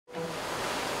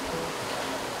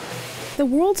the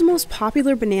world's most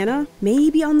popular banana may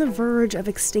be on the verge of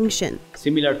extinction.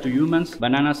 Similar to humans,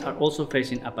 bananas are also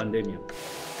facing a pandemic.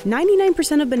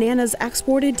 99% of bananas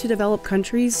exported to developed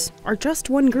countries are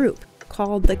just one group,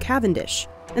 called the Cavendish.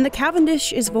 And the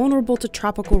Cavendish is vulnerable to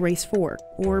tropical race 4,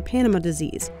 or Panama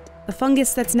Disease, a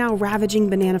fungus that's now ravaging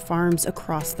banana farms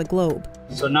across the globe.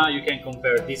 So now you can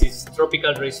compare, this is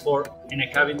tropical race 4 in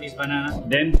a Cavendish banana,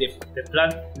 then the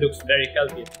plant looks very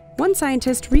healthy. One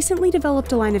scientist recently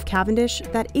developed a line of Cavendish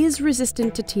that is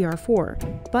resistant to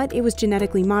TR4, but it was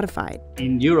genetically modified.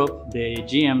 In Europe, the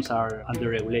GMs are under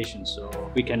regulation, so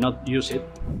we cannot use it.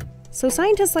 So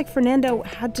scientists like Fernando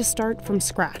had to start from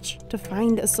scratch to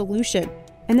find a solution,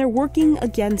 and they're working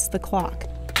against the clock.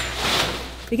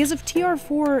 Because if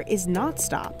TR4 is not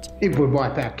stopped, it would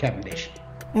wipe out Cavendish.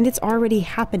 And it's already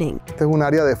happening. Este es un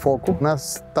área de foco, una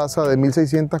tasa de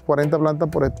 1.640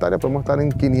 plantas por hectárea, podemos estar en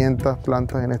 500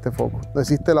 plantas en este foco. No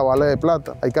existe la bala de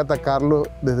plata, hay que atacarlo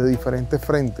desde diferentes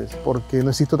frentes, porque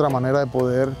no existe otra manera de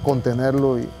poder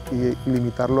contenerlo y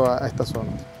limitarlo a esta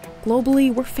zona.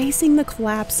 Globally, we're facing the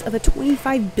collapse of a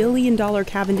 $25 billion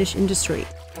Cavendish industry.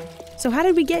 So how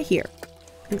did we get here?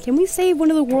 And can we save one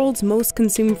of the world's most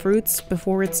consumed fruits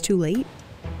before it's too late?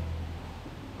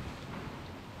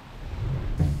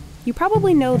 You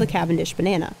probably know the Cavendish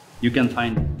banana. You can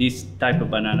find this type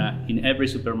of banana in every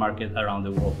supermarket around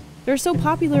the world. They're so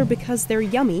popular because they're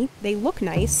yummy, they look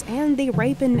nice, and they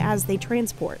ripen as they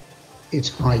transport. It's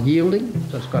high yielding,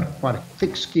 so it's got quite a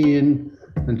thick skin,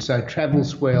 and so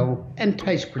travels well and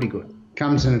tastes pretty good.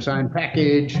 Comes in its own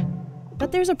package.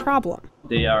 But there's a problem.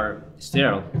 They are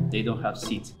sterile, they don't have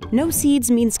seeds. No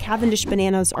seeds means Cavendish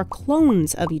bananas are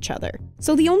clones of each other.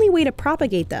 So the only way to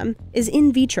propagate them is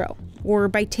in vitro, or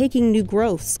by taking new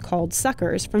growths called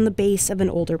suckers from the base of an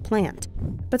older plant.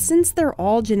 But since they're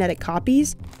all genetic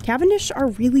copies, Cavendish are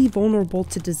really vulnerable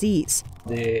to disease.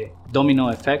 The domino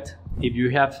effect, if you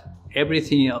have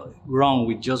everything wrong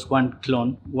with just one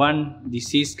clone, one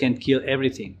disease can kill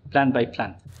everything, plant by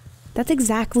plant. That's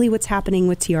exactly what's happening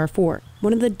with TR4,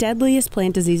 one of the deadliest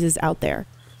plant diseases out there.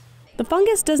 The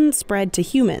fungus doesn't spread to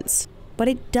humans, but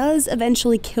it does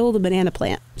eventually kill the banana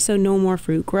plant, so no more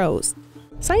fruit grows.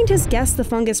 Scientists guess the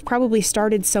fungus probably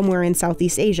started somewhere in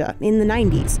Southeast Asia in the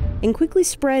 90s and quickly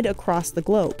spread across the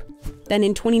globe. Then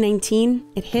in 2019,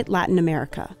 it hit Latin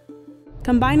America.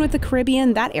 Combined with the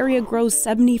Caribbean, that area grows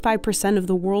 75% of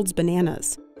the world's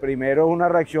bananas. Primero una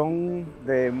reacción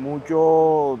de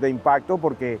mucho impacto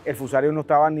porque el fusario no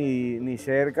estaba ni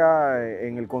cerca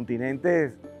en el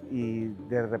continente y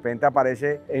de repente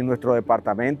aparece en nuestro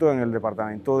departamento, en el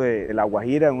departamento de La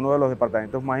Guajira, en uno de los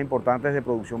departamentos más importantes de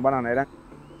producción bananera.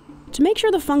 To make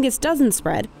sure the fungus doesn't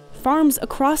spread, farms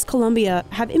across Colombia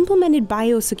have implemented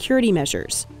biosecurity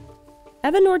measures.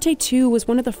 Evanorte 2 was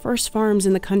one of the first farms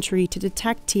in the country to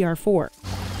detect TR4.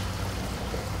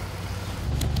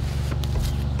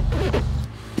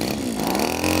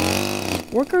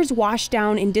 Workers wash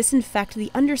down and disinfect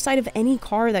the underside of any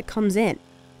car that comes in,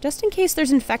 just in case there's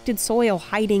infected soil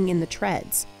hiding in the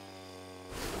treads.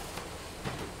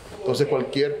 Entonces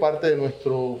cualquier parte de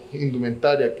nuestra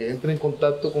indumentaria que entre en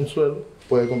contacto con suelo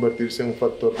puede convertirse en un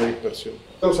factor de dispersión.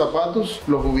 Los zapatos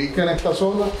los ubica en esta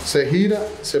zona, se gira,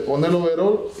 se pone el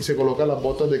overol y se colocan las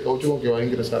botas de caucho con que va a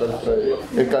ingresar al predio.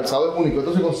 El calzado es único,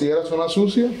 esto se considera zona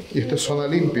sucia y esto es zona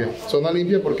limpia. Zona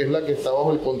limpia porque es la que está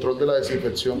bajo el control de la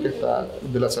desinfección que está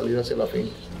de la salida hacia la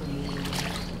finca.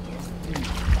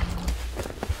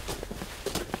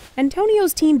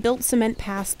 Antonio's team built cement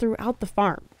paths throughout the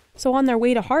farm. So on their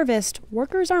way to harvest,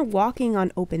 workers aren't walking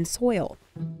on open soil.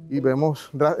 Y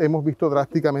hemos visto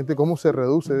drásticamente cómo se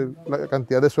reduce la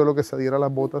cantidad de suelo que se adhiera a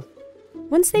las botas.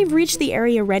 Once they've reached the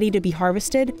area ready to be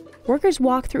harvested, workers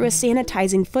walk through a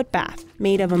sanitizing footbath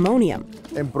made of ammonium.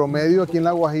 En promedio aquí en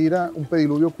La Guajira, un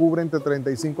pediluvio cubre entre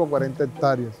 35 a 40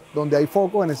 hectáreas. Donde hay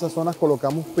focos, en esas zonas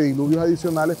colocamos pediluvios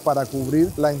adicionales para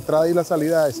cubrir la entrada y la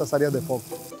salida de esas áreas de foco.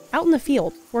 Out in the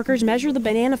field, workers measure the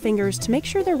banana fingers to make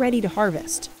sure they're ready to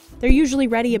harvest. They're usually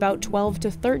ready about 12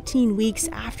 to 13 weeks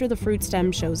after the fruit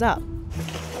stem shows up.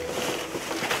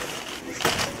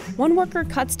 One worker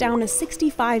cuts down a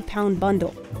 65-pound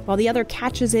bundle, while the other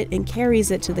catches it and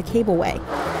carries it to the cableway.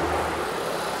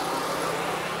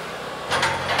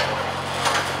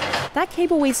 That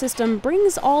cableway system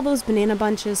brings all those banana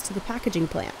bunches to the packaging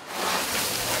plant.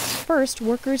 First,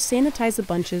 workers sanitize the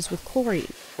bunches with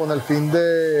chlorine. Con el fin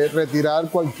de retirar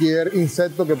cualquier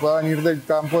insecto que pueda venir del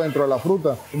campo dentro de la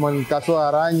fruta, como en el caso de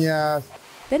arañas.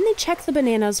 Then they check the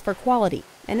bananas for quality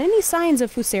and any signs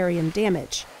of fusarium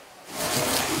damage.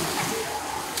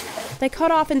 They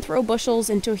cut off and throw bushels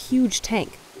into a huge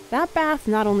tank. That bath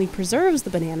not only preserves the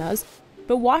bananas,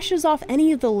 but washes off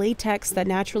any of the latex that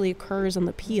naturally occurs on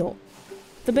the peel.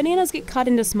 The bananas get cut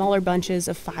into smaller bunches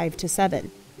of 5 to 7.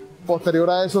 Posterior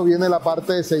a eso viene la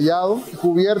parte de sellado,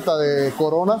 cubierta de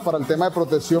coronas para el tema de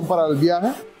protección para el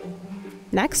viaje.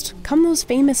 Next come those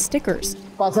famous stickers.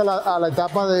 Pasa a la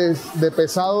etapa de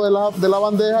pesado de la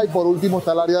bandeja y por último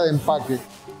está el área de empaque.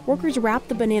 Workers wrap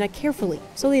the banana carefully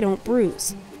so they don't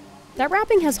bruise. That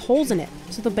wrapping has holes in it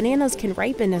so the bananas can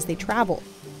ripen as they travel.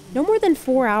 No more than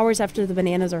 4 hours after the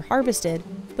bananas are harvested,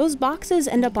 those boxes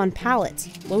end up on pallets,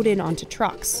 loaded onto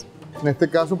trucks. En este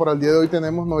caso, para el día de hoy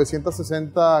tenemos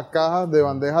 960 cajas de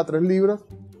bandeja 3 libras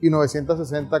y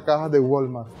 960 cajas de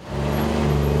Walmart.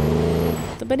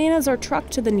 The bananas are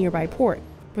trucked to the nearby port,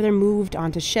 where they're moved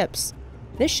onto ships.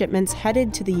 This shipment's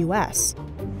headed to the U.S.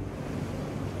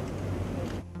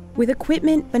 With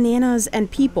equipment, bananas,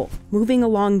 and people moving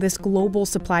along this global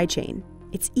supply chain,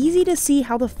 it's easy to see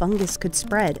how the fungus could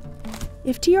spread.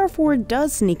 If TR4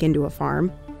 does sneak into a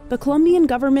farm, the Colombian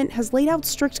government has laid out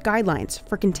strict guidelines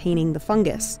for containing the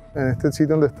fungus. En este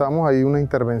sitio donde estamos hay una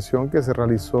intervención que se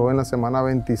realizó en la semana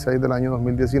 26 del año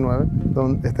 2019,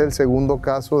 donde este es el segundo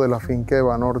caso de la finca de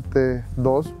Banorte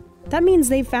 2. That means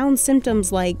they've found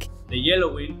symptoms like the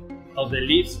yellowing of the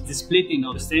leaves, the splitting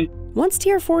of the stem. Once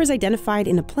TR4 is identified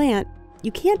in a plant,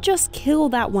 you can't just kill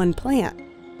that one plant.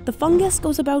 The fungus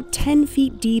goes about 10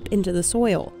 feet deep into the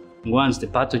soil. Once the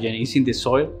pathogen is in the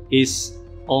soil, it's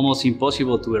almost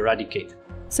impossible to eradicate.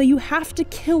 So you have to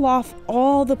kill off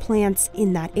all the plants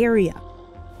in that area.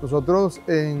 Nosotros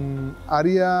en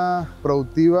área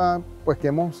productiva pues que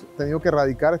hemos tenido que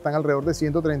erradicar están alrededor de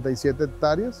 137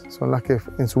 hectáreas. Son las que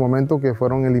en su momento que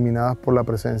fueron eliminadas por la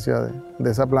presencia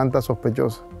de esa planta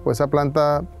sospechosa o esa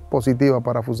planta positiva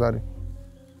para Fusarium.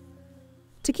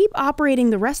 To keep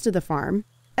operating the rest of the farm,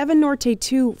 Evan Norte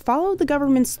 2 followed the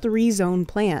government's 3-zone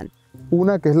plan.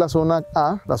 Una que es la zona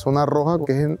A, la zona roja,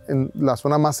 que es en la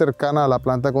zona más cercana a la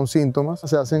planta con síntomas.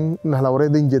 Se hacen las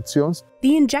labores de inyección.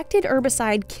 The injected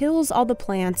herbicide kills all the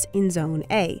plants in Zone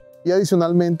A. Y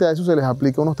adicionalmente a eso se les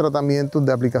aplica unos tratamientos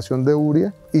de aplicación de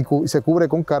urea y se cubre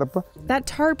con carpa. That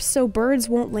tarps so birds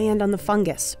won't land on the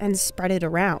fungus and spread it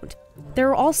around. There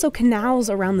are also canals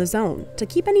around the zone to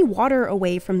keep any water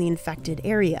away from the infected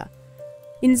area.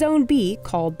 In Zone B,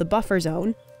 called the buffer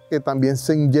zone, que también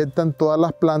se inyectan todas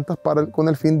las plantas con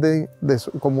el fin de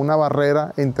como una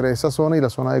barrera entre esa zona y la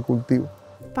zona de cultivo.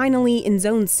 Finally, in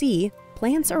Zone C,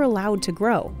 plants are allowed to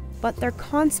grow, but they're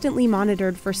constantly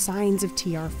monitored for signs of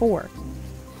TR4.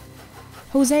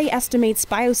 Jose estimates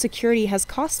biosecurity has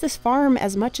cost this farm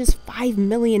as much as $5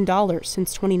 million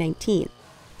since 2019.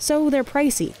 So they're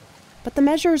pricey, but the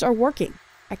measures are working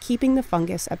at keeping the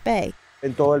fungus at bay.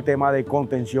 En todo el tema de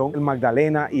contención, el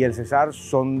Magdalena y el Cesar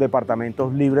son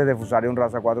departamentos libres de Fusarium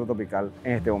raza 4 tropical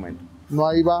en este momento. No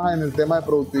hay baja en el tema de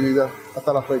productividad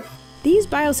hasta la fecha. These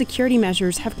biosecurity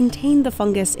measures have contained the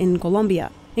fungus in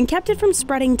Colombia and kept it from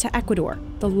spreading to Ecuador,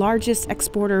 the largest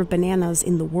exporter of bananas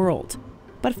in the world.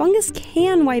 But fungus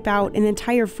can wipe out an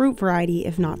entire fruit variety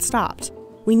if not stopped.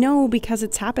 We know because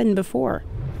it's happened before.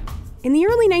 In the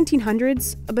early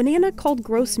 1900s, a banana called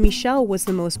Gros Michel was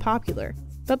the most popular.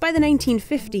 But by the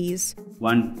 1950s,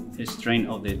 one strain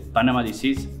of the Panama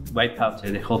Disease wiped out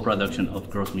the whole production of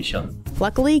Gros Michel.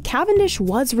 Luckily, Cavendish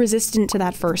was resistant to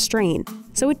that first strain,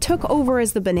 so it took over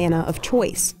as the banana of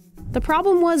choice. The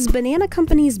problem was banana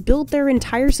companies built their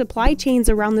entire supply chains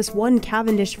around this one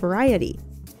Cavendish variety.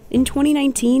 In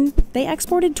 2019, they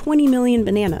exported 20 million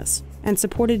bananas and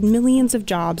supported millions of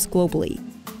jobs globally.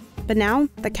 But now,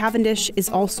 the Cavendish is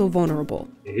also vulnerable.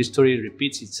 The history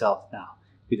repeats itself now,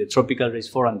 with the tropical race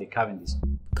 4 and the Cavendish.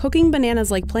 Cooking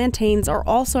bananas like plantains are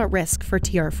also at risk for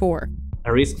TR4.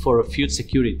 A risk for food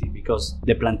security because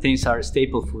the plantains are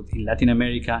staple food in Latin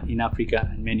America, in Africa,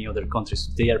 and many other countries.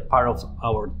 They are part of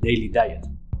our daily diet.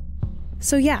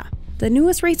 So yeah, the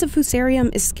newest race of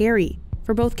Fusarium is scary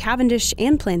for both Cavendish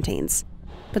and plantains.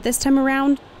 But this time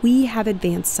around, we have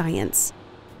advanced science.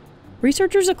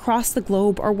 Researchers across the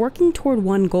globe are working toward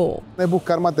one goal. Es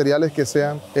buscar materiales que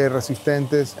sean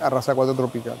resistentes a raza 4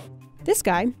 tropical. This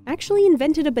guy actually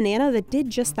invented a banana that did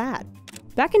just that.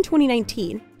 Back in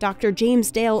 2019, Dr.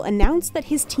 James Dale announced that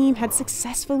his team had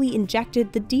successfully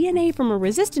injected the DNA from a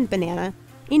resistant banana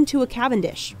into a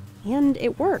Cavendish, and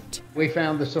it worked. We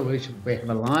found the solution. We have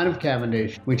a line of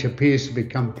Cavendish which appears to be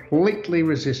completely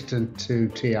resistant to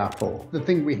TR4. The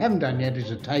thing we haven't done yet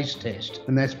is a taste test,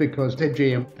 and that's because they're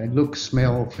GM. They look,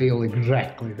 smell, feel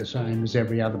exactly the same as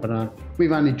every other banana.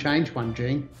 We've only changed one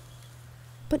gene.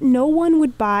 But no one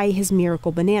would buy his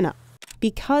miracle banana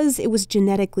because it was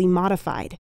genetically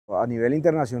modified. A nivel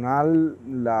internacional,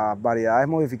 las variedades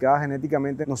modificadas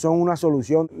genéticamente no son una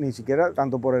solución, ni siquiera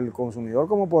tanto por el consumidor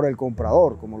como por el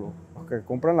comprador, como los que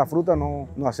compran la fruta no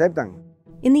aceptan.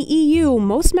 In the EU,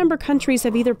 most member countries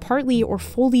have either partly or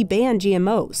fully banned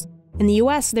GMOs. In the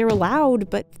US, they're allowed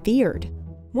but feared.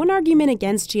 One argument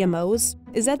against GMOs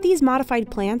is that these modified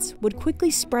plants would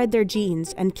quickly spread their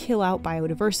genes and kill out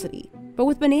biodiversity. But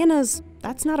with bananas,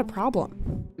 that's not a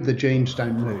problem. The genes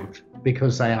don't move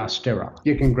because they are sterile.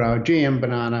 You can grow a GM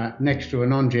banana next to a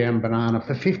non-GM banana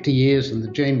for 50 years and the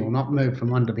gene will not move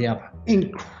from one to the other.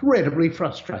 Incredibly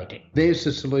frustrating. There's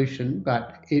the solution,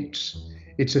 but it's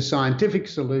a scientific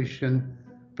solution,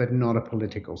 but not a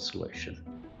political solution.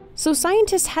 So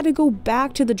scientists had to go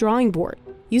back to the drawing board,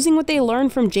 using what they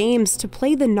learned from James to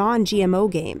play the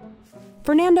non-GMO game.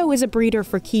 Fernando is a breeder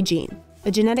for Keygen,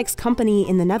 a genetics company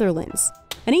in the Netherlands.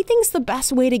 And he thinks the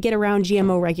best way to get around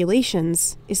GMO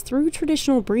regulations is through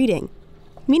traditional breeding,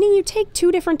 meaning you take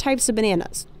two different types of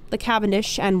bananas, the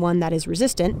Cavendish and one that is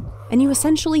resistant, and you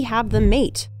essentially have them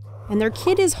mate. And their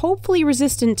kid is hopefully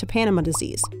resistant to Panama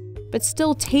disease, but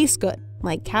still tastes good,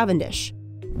 like Cavendish.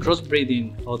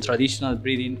 Crossbreeding or traditional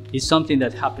breeding is something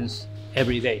that happens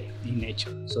every day in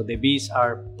nature. So the bees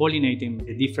are pollinating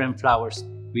the different flowers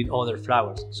with other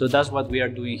flowers. So that's what we are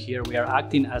doing here. We are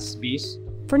acting as bees.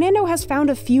 Fernando has found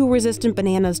a few resistant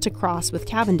bananas to cross with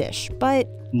Cavendish, but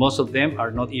most of them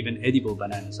are not even edible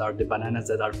bananas, are the bananas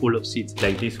that are full of seeds,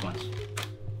 like these ones.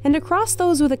 And to cross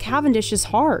those with a Cavendish is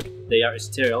hard. They are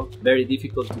sterile, very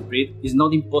difficult to breed. It's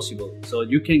not impossible. So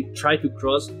you can try to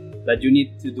cross, but you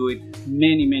need to do it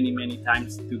many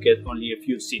times to get only a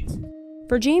few seeds.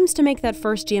 For James to make that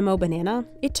first GMO banana,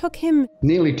 it took him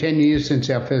nearly 10 years since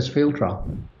our first field trial.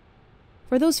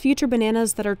 For those future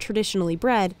bananas that are traditionally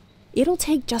bred, it'll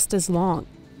take just as long.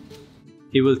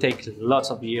 It will take lots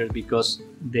of years because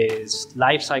the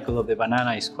life cycle of the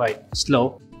banana is quite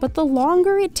slow. But the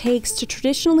longer it takes to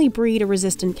traditionally breed a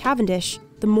resistant Cavendish,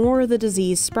 the more the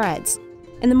disease spreads,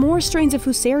 and the more strains of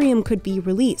Fusarium could be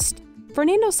released.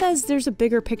 Fernando says there's a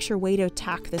bigger picture way to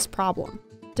attack this problem: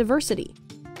 diversity.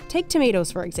 Take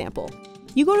tomatoes, for example.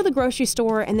 You go to the grocery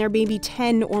store and there may be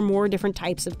 10 or more different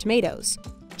types of tomatoes.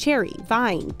 Cherry,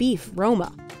 vine, beef,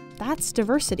 Roma. That's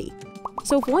diversity.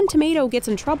 So if one tomato gets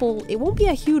in trouble, it won't be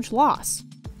a huge loss.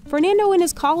 Fernando and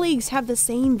his colleagues have the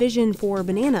same vision for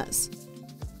bananas.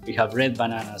 We have red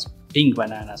bananas, pink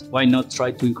bananas. Why not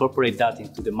try to incorporate that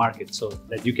into the market so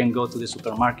that you can go to the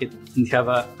supermarket and have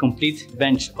a complete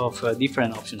bench of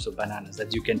different options of bananas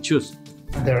that you can choose.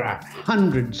 There are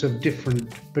hundreds of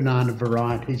different banana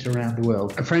varieties around the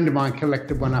world. A friend of mine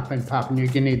collected one up in Papua New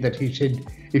Guinea that he said,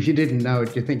 if you didn't know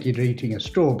it, you'd think you're eating a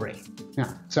strawberry.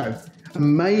 So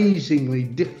amazingly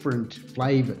different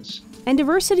flavors. And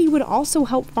diversity would also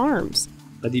help farms.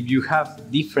 But if you have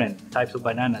different types of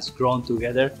bananas grown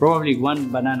together, probably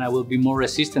one banana will be more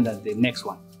resistant than the next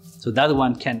one. So that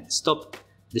one can stop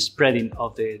the spreading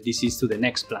of the disease to the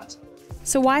next plant.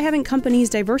 So why haven't companies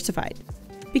diversified?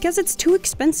 Because it's too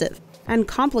expensive and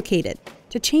complicated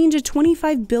to change a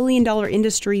 $25 billion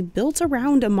industry built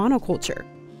around a monoculture.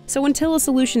 So until a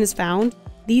solution is found,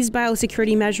 these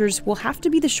biosecurity measures will have to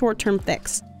be the short-term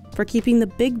fix for keeping the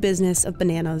big business of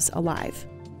bananas alive.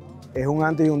 Es un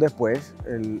antes y un después,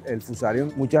 el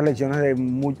Fusarium. Muchas lecciones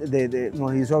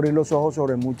nos hizo abrir los ojos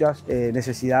sobre muchas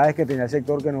necesidades que tenía el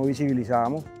sector que no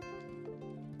visibilizábamos.